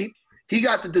competitive fight, he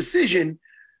got the decision.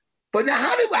 But now,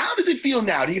 how does it feel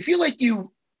now? Do you feel like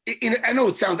I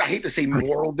know I hate to say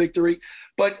moral victory,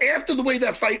 but after the way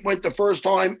that fight went the first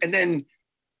time, and then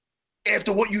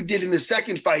after what you did in the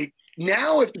second fight,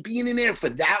 now after being in there for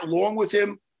that long with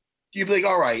him, you'd be like,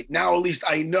 all right, now at least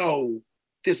I know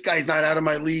this guy's not out of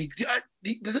my league.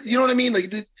 You know what I mean?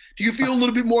 Like, do you feel a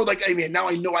little bit more like, now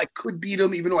I know I could beat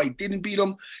him, even though I didn't beat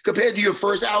him, compared to your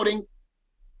first outing?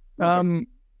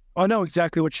 I know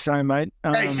exactly what you're saying, mate.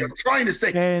 Hey, you're trying to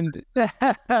say. And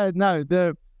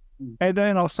and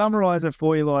then I'll summarize it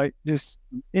for you. Like, just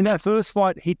in that first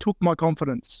fight, he took my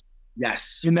confidence.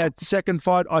 Yes. In that second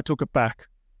fight, I took it back.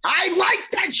 I like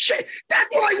that shit. That's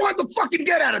what I want to fucking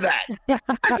get out of that.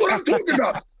 That's what I'm talking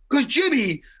about. Because,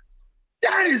 Jimmy,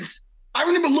 I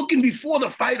remember looking before the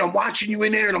fight, I'm watching you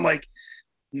in there, and I'm like,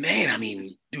 man,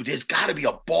 dude, there's got to be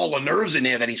a ball of nerves in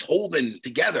there that he's holding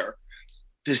together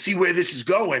to see where this is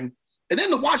going. And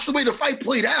then to watch the way the fight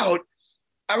played out,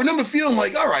 I remember feeling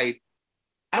like, all right,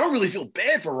 I don't really feel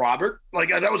bad for Robert. Like,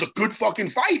 that was a good fucking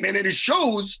fight, man. And it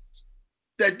shows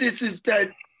that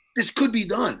this could be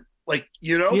done. Like,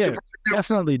 Yeah,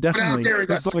 definitely.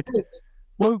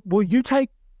 Well, you take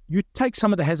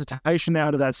some of the hesitation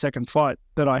out of that second fight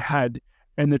that I had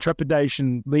and the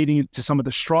trepidation leading into some of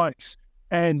the strikes,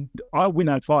 and I win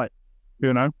that fight,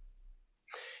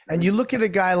 And you look at a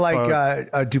guy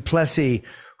like Du Plessis,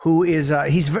 who is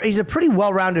he's a pretty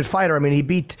well-rounded fighter. He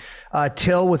beat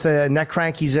Till with a neck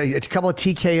crank. He's a couple of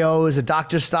TKOs, a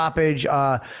doctor's stoppage,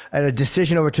 and a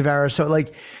decision over Tavares. So,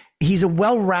 like, he's a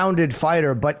well-rounded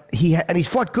fighter, but he's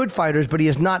fought good fighters, but he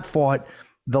has not fought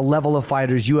the level of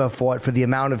fighters you have fought for the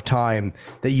amount of time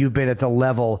that you've been at the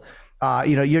level.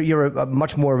 You're a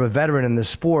much more of a veteran in the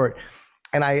sport.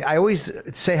 And I always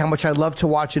say how much I love to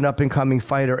watch an up-and-coming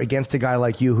fighter against a guy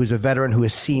like you who's a veteran who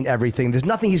has seen everything. There's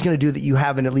nothing he's going to do that you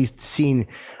haven't at least seen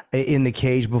in the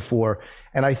cage before.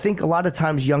 And I think a lot of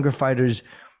times younger fighters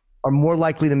are more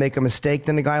likely to make a mistake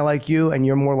than a guy like you, and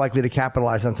you're more likely to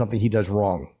capitalize on something he does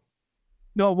wrong.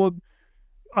 No, well,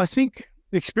 I think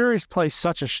experience plays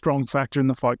such a strong factor in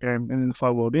the fight game and in the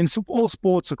fight world, in all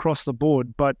sports across the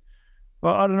board. But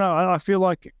I don't know. I feel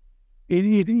like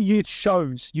it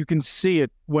shows. You can see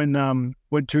it when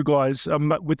two guys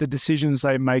with the decisions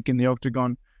they make in the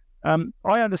octagon. I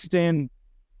understand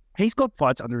he's got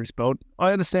fights under his belt.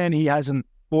 I understand he hasn't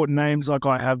fought names like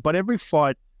I have, but every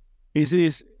fight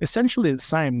is essentially the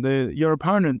same. Your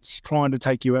opponent's trying to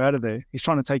take you out of there. He's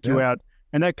trying to take you out,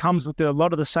 and that comes with a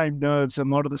lot of the same nerves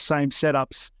and a lot of the same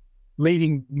setups,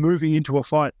 moving into a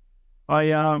fight.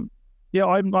 I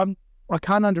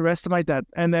can't underestimate that.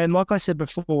 And then, like I said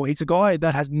before, he's a guy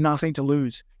that has nothing to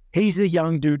lose. He's the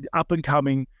young dude, up and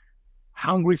coming,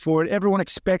 hungry for it. Everyone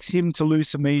expects him to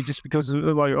lose to me just because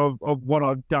of what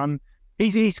I've done.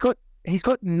 He's got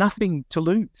nothing to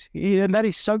lose, and that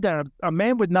is so damn. A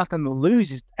man with nothing to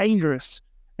lose is dangerous,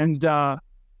 and I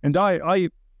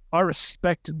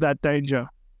respect that danger.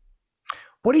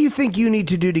 What do you think you need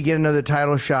to do to get another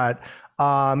title shot?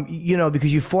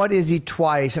 Because you fought Izzy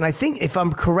twice, and I think, if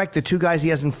I'm correct, the two guys he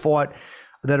hasn't fought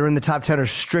that are in the top 10 are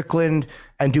Strickland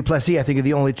and Du Plessis. I think are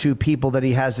the only two people that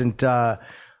he hasn't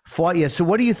fought yet. So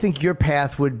what do you think your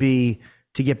path would be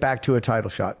to get back to a title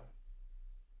shot?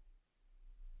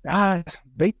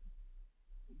 Beat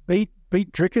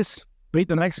Dricus, beat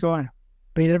the next guy,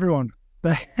 beat everyone.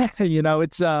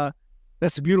 It's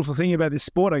that's the beautiful thing about this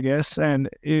sport, I guess. And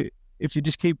if you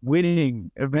just keep winning,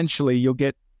 eventually you'll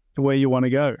get to where you want to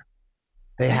go.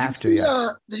 They have to.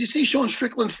 Did you see Sean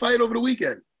Strickland's fight over the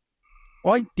weekend?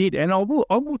 I did, and I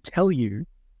will tell you,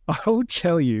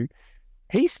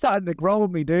 he's starting to grow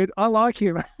with me, dude. I like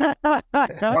him.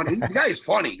 The guy is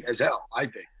funny as hell, I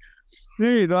think.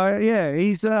 Dude,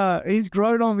 he's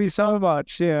grown on me so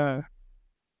much. Yeah.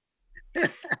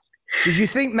 Did you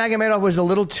think Magomedov was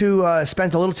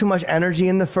spent a little too much energy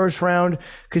in the first round?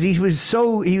 Because he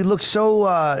looked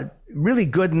so really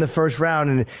good in the first round,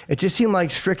 and it just seemed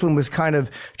like Strickland was kind of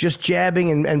just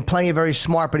jabbing and playing it very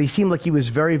smart. But he seemed like he was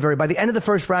very, very. By the end of the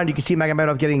first round, you could see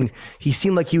Magomedov he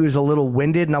seemed like he was a little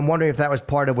winded, and I'm wondering if that was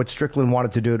part of what Strickland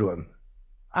wanted to do to him.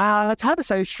 It's hard to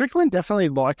say. Strickland definitely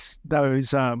likes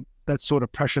those that sort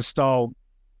of pressure style,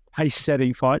 pace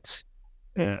setting fights.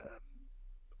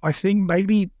 I think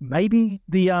maybe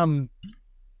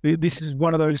this is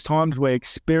one of those times where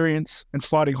experience and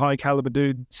fighting high caliber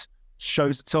dudes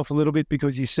shows itself a little bit,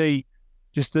 because you see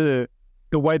just the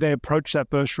way they approach that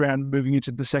first round moving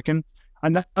into the second.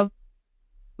 Another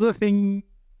thing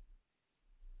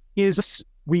is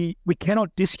we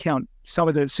cannot discount some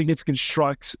of the significant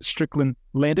strikes Strickland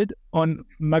landed on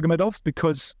Magomedov,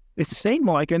 because it seemed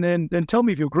like, and tell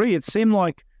me if you agree, it seemed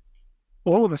like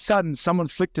all of a sudden someone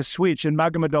flicked a switch and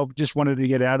Magomedov just wanted to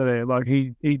get out of there. Like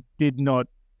he did not.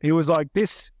 He was like,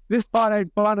 this fight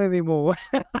ain't fun anymore.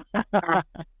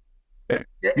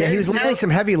 Yeah, he was landing some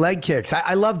heavy leg kicks.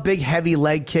 I love big, heavy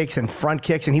leg kicks and front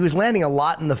kicks, and he was landing a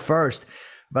lot in the first.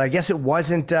 But I guess it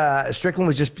wasn't. Strickland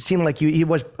was just seeming like he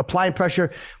was applying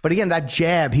pressure. But again, that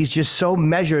jab, he's just so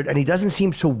measured, and he doesn't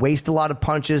seem to waste a lot of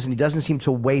punches, and he doesn't seem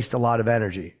to waste a lot of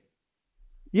energy.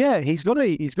 Yeah, he's got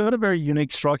a very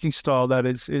unique striking style that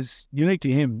is unique to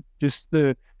him. Just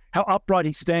how upright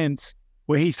he stands,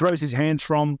 where he throws his hands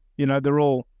from.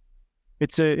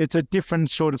 It's a different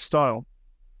sort of style.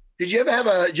 Did you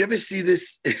ever see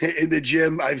this in the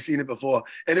gym? I've seen it before,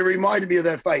 and it reminded me of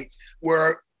that fight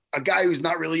where a guy who's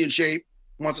not really in shape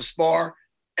wants to spar,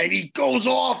 and he goes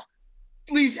off,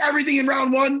 leaves everything in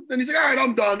round one, and he's like, all right,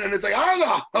 I'm done. And it's like,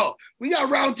 oh, we got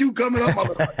round two coming up.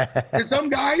 And some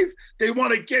guys, they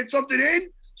want to get something in,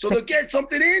 so they'll get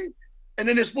something in, and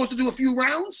then they're supposed to do a few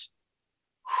rounds.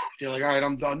 They're like, all right,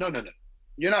 I'm done. No.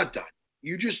 You're not done.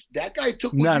 That guy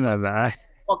took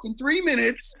fucking 3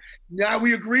 minutes. Now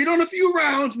we agreed on a few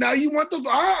rounds. Now you want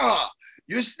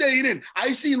you're staying in.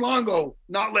 I've seen Longo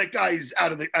not let guys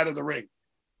out of the ring.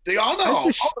 They all know.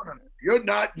 You're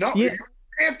not. No, yeah.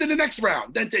 You're after the next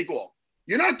round, then take off.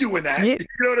 You're not doing that. Yeah. You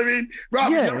know what I mean?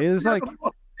 Robbie, it was like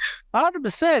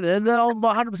 100%, and I'm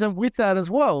 100% with that as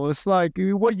well. It's like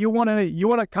what you want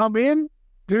to come in,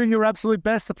 do your absolute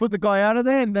best to put the guy out of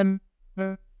there, and then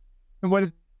when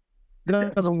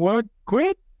it doesn't work,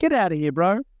 quit. Get out of here,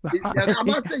 bro. Yeah, I'm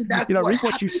not saying that's reap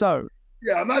what you sow.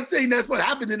 Yeah, I'm not saying that's what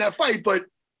happened in that fight, but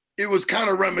it was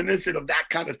kind of reminiscent of that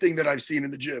kind of thing that I've seen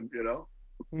in the gym,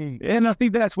 And I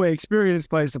think that's where experience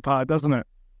plays the part, doesn't it?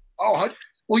 Oh,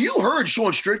 well, you heard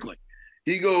Sean Strickland.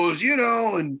 He goes, and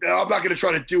I'm not going to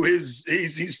try to do he's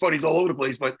funny, he's all over the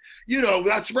place, but,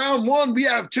 that's round one. We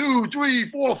have 2, 3,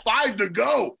 4, 5 to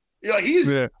go. And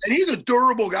he's a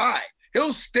durable guy.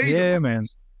 He'll stay. Yeah, man.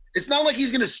 It's not like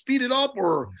he's going to speed it up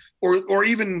or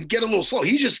even get a little slow.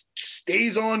 He just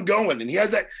stays on going. And he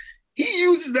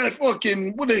uses that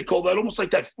fucking, what do they call that? Almost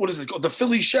like that, what is it called? The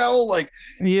Philly shell? Like,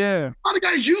 yeah. A lot of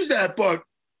guys use that, but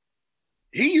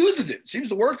he uses it. Seems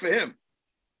to work for him.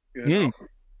 Yeah.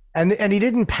 And he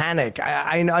didn't panic.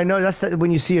 I know that's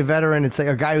when you see a veteran, it's like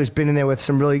a guy who's been in there with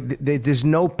some really. There's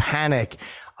no panic,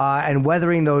 and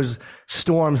weathering those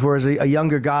storms. Whereas a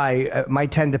younger guy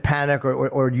might tend to panic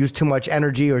or use too much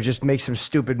energy or just make some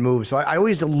stupid moves. So I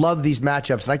always love these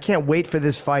matchups, and I can't wait for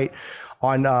this fight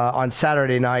on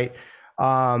Saturday night.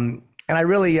 And I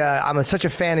really, I'm such a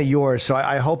fan of yours, so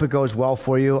I hope it goes well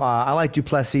for you. I like Du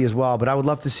Plessis as well, but I would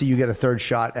love to see you get a third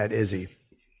shot at Izzy.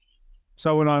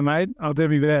 So would I, mate. I'll do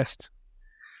my best.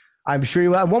 I'm sure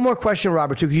you will. One more question,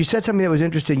 Robert, too, because you said something that was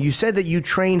interesting. You said that you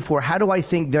train for, how do I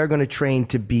think they're going to train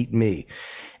to beat me?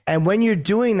 And when you're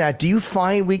doing that, do you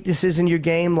find weaknesses in your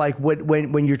game? Like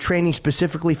when you're training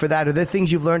specifically for that, are there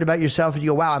things you've learned about yourself and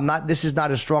you go, wow, this is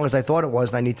not as strong as I thought it was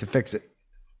and I need to fix it?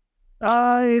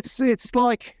 It's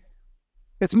like,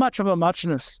 it's much of a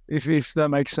muchness, if that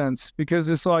makes sense, because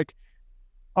it's like,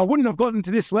 I wouldn't have gotten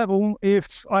to this level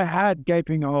if I had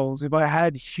gaping holes, if I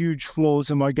had huge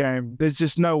flaws in my game. There's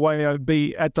just no way I'd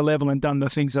be at the level and done the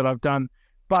things that I've done.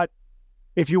 But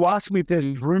if you ask me if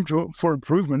there's room for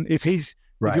improvement, if you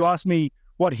ask me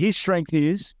what his strength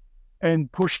is and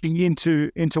pushing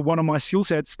into one of my skill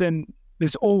sets, then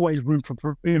there's always room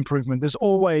for improvement. There's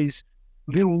always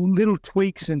little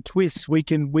tweaks and twists we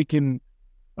can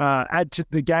add to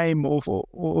the game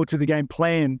or to the game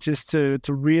plan just to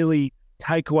really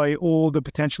take away all the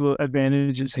potential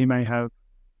advantages he may have.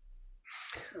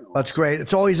 That's great.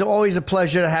 It's always a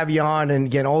pleasure to have you on, and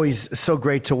again, always so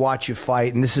great to watch you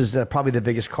fight. And this is probably the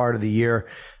biggest card of the year.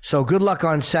 So good luck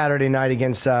on Saturday night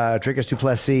against Dricus Du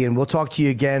Plessis, and we'll talk to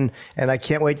you again. And I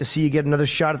can't wait to see you get another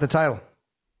shot at the title.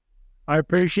 I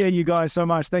appreciate you guys so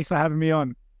much. Thanks for having me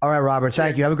on. All right, Robert.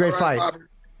 Thank you. Have a great fight. Robert.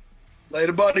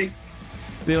 Later, buddy.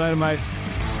 See you later, mate.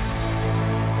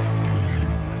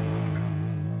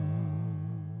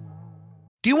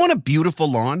 Do you want a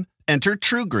beautiful lawn? Enter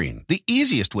True Green, the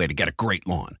easiest way to get a great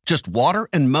lawn. Just water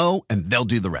and mow, and they'll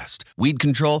do the rest. Weed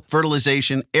control,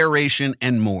 fertilization, aeration,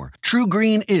 and more. True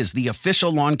Green is the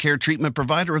official lawn care treatment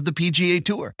provider of the PGA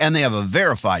Tour, and they have a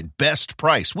verified best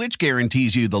price, which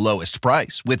guarantees you the lowest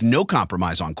price with no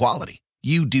compromise on quality.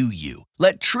 You do you.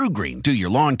 Let True Green do your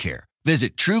lawn care.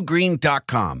 Visit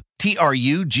truegreen.com,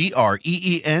 TRUGREEN.com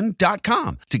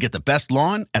to get the best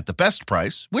lawn at the best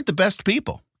price with the best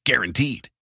people. Guaranteed.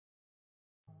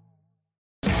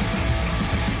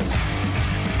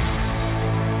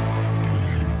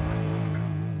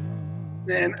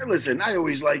 Man, listen, I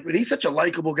always like, but he's such a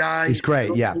likable guy. He's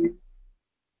great, yeah. There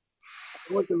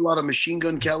wasn't a lot of Machine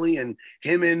Gun Kelly and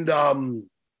him and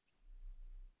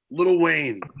Lil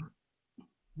Wayne.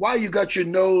 Why you got your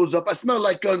nose up? I smell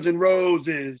like Guns N'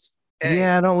 Roses. Hey,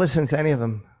 yeah, I don't listen to any of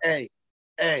them. A,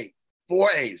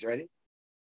 4 A's, ready?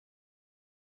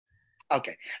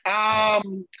 Okay. I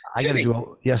got to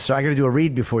do yes, sir. I got to do a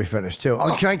read before we finish too.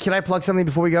 Oh, can I plug something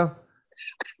before we go?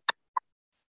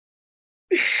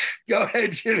 Go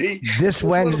ahead, Jimmy. This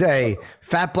Wednesday,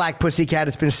 Fat Black Pussycat.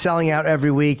 It's been selling out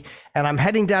every week. And I'm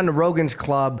heading down to Rogan's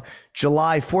Club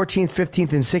July 14th,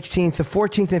 15th, and 16th. The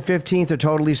 14th and 15th are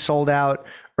totally sold out.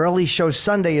 Early show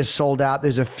Sunday is sold out.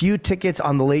 There's a few tickets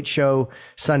on the late show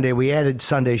Sunday. We added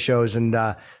Sunday shows. And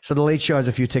so the late show has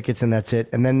a few tickets, and that's it.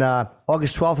 And then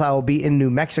August 12th, I will be in New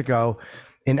Mexico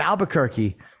in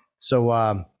Albuquerque.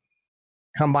 So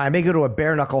come by. I may go to a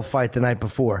bare knuckle fight the night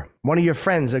before. One of your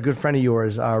friends, a good friend of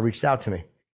yours, reached out to me.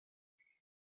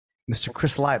 Mr.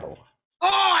 Chris Lytle. Oh,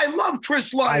 I love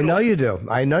Chris Lytle. I know you do.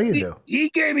 I know you do. He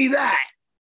gave me that.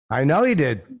 I know he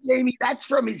did. He gave me that's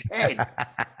from his head.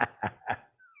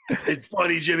 It's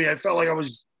funny, Jimmy. I felt like I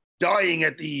was dying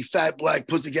at the Fat Black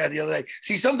Pussycat the other day.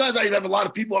 See, sometimes I have a lot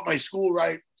of people at my school,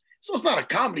 right? So it's not a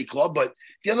comedy club, but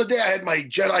the other day I had my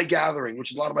Jedi gathering,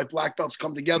 which is a lot of my black belts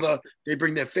come together. They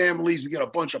bring their families. We get a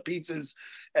bunch of pizzas,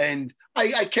 and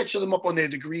I catch them up on their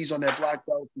degrees on their black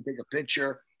belts and take a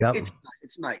picture. Yep.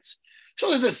 It's nice.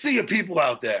 So there's a sea of people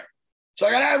out there. So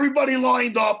I got everybody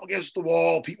lined up against the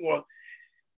wall. People are,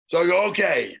 so I go,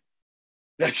 okay.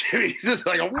 That's Jimmy. He's just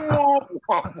like a whoa,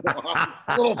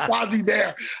 little Fozzie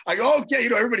Bear. I go, okay,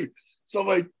 everybody. So I'm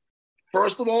like,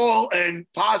 first of all, and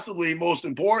possibly most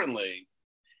importantly,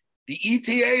 the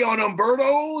ETA on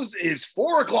Umberto's is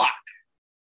 4:00.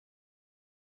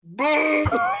 Boom!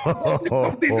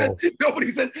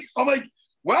 Nobody says. I'm like,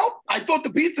 well, I thought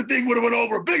the pizza thing would have went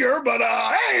over bigger, but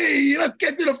hey, let's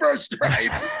get to the first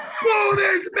stripe. Boom,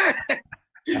 there's man.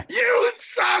 You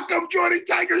suck. I'm joining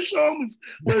Tiger Showmans.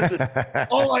 Listen,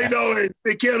 all I know is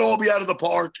they can't all be out of the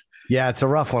park. Yeah, it's a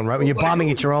rough one, right? When you're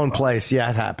bombing at your own place, yeah,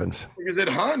 it happens. Is it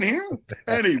hot in here?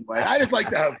 Anyway, I just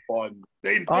like to have fun.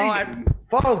 All right,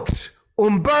 folks,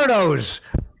 Umberto's,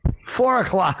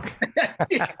 4:00.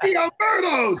 The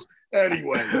Umberto's.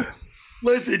 Anyway,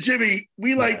 Listen, Jimmy,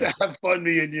 we like to have fun,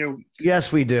 me and you.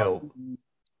 Yes, we do.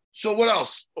 So what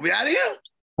else? Are we out of here?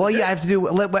 Well, yeah, I have to do,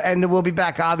 and we'll be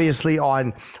back obviously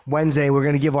on Wednesday. We're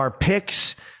going to give our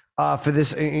picks for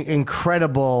this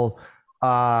incredible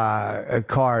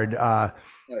card,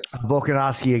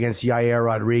 Volkanovski against Yair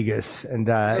Rodriguez, and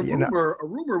a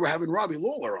rumor we're having Robbie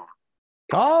Lawler on.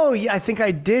 Oh yeah, I think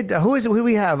I did. Who do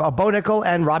we have? Bo Nickel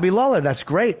and Robbie Lawler. That's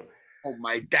great. Oh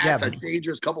my, that's a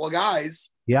dangerous couple of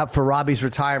guys. Yep, for Robbie's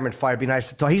retirement fight, it'd be nice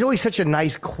to talk. He's always such a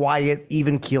nice, quiet,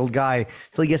 even-keeled guy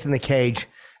till he gets in the cage,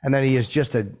 and then he is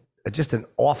just an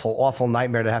awful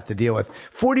nightmare to have to deal with.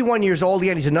 41 years old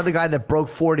again. He's another guy that broke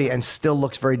 40 and still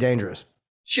looks very dangerous.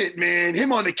 Shit, man,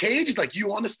 him on the cage is like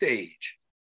you on the stage.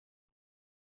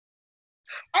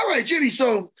 All right, Jimmy.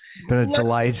 So it's been a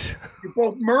delight. You're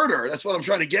both murder. That's what I'm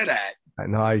trying to get at. I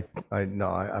know.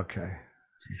 Okay.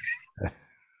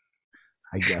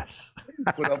 I guess.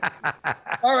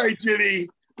 All right, Jimmy.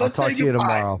 I'll talk to you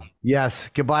tomorrow. Yes.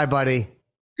 Goodbye, buddy.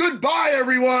 Goodbye,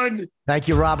 everyone. Thank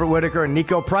you, Robert Whittaker and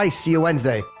Niko Price. See you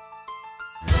Wednesday.